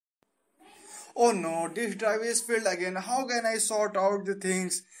oh no, this drive is filled again. How can I sort out the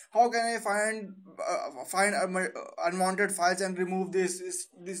things? How can I find unwanted files and remove this?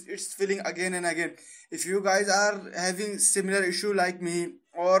 It's filling again and again. If you guys are having similar issue like me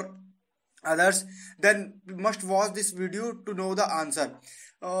or others, then you must watch this video to know the answer.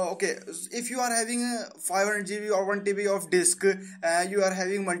 Okay, if you are having 500 GB or 1 TB of disk, you are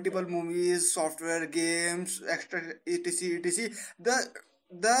having multiple movies, software, games, extra etc.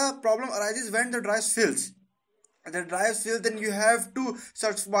 The problem arises when the drive fills. The drive fills, then you have to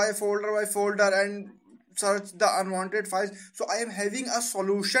search by folder and search the unwanted files. So I am having a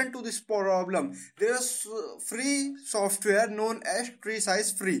solution to this problem. There is free software known as Tree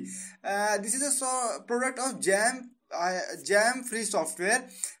Size Free. This is a product of Jam free software.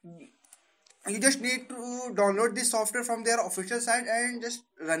 You just need to download this software from their official site and just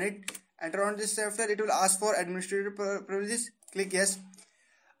run it. Enter on this software. It will ask for administrative privileges. Click yes.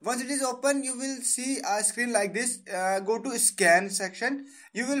 Once it is open, you will see a screen like this. Go to scan section.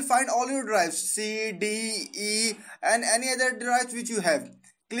 You will find all your drives, C, D, E and any other drives which you have.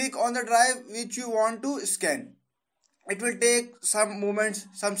 Click on the drive which you want to scan. It will take some moments,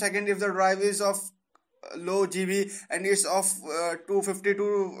 some seconds. If the drive is of low GB and it's of 250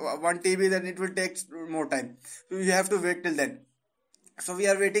 to 1 TB, then it will take more time. So you have to wait till then. So we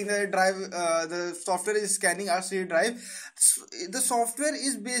are waiting. The drive, the software is scanning our C drive. The software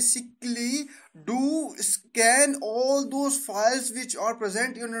is basically do scan all those files which are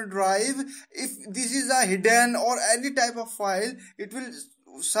present in a drive. If this is a hidden or any type of file, it will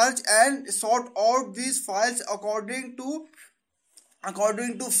search and sort out these files according to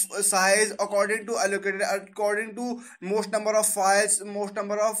size, according to allocated, according to most number of files, most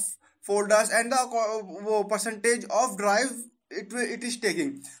number of folders, and the percentage of drive it is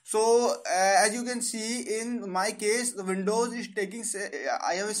taking. So as you can see in my case, the Windows is taking,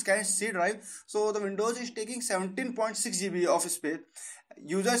 I have scanned C drive, so the Windows is taking 17.6 GB of space.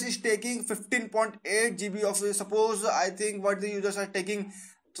 Users is taking 15.8 GB of space. Suppose I think what the users are taking,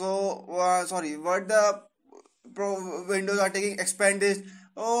 so what the Windows are taking, expand this.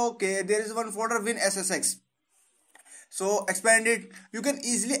 Okay, there is one folder WinSSX, so expand it. You can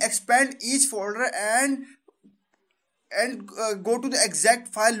easily expand each folder and go to the exact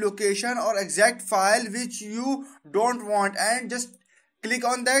file location or exact file which you don't want and just click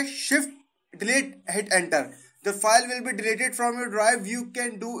on that shift delete, hit enter. The file will be deleted from your drive. You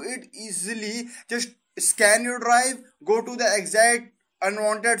can do it easily. Just scan your drive, go to the exact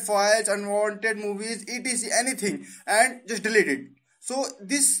unwanted files, unwanted movies, etc, anything, and just delete it. So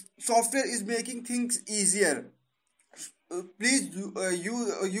this software is making things easier. Please you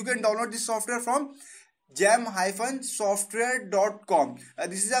can download this software from jam-software.com.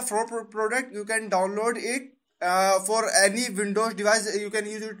 This is a free product. You can download it for any Windows device. You can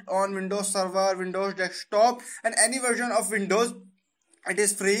use it on Windows Server, Windows Desktop, and any version of Windows. It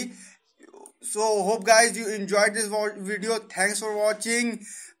is free. So hope guys you enjoyed this video. Thanks for watching.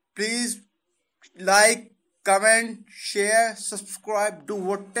 Please like, comment, share, subscribe, do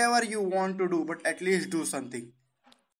whatever you want to do, but at least do something.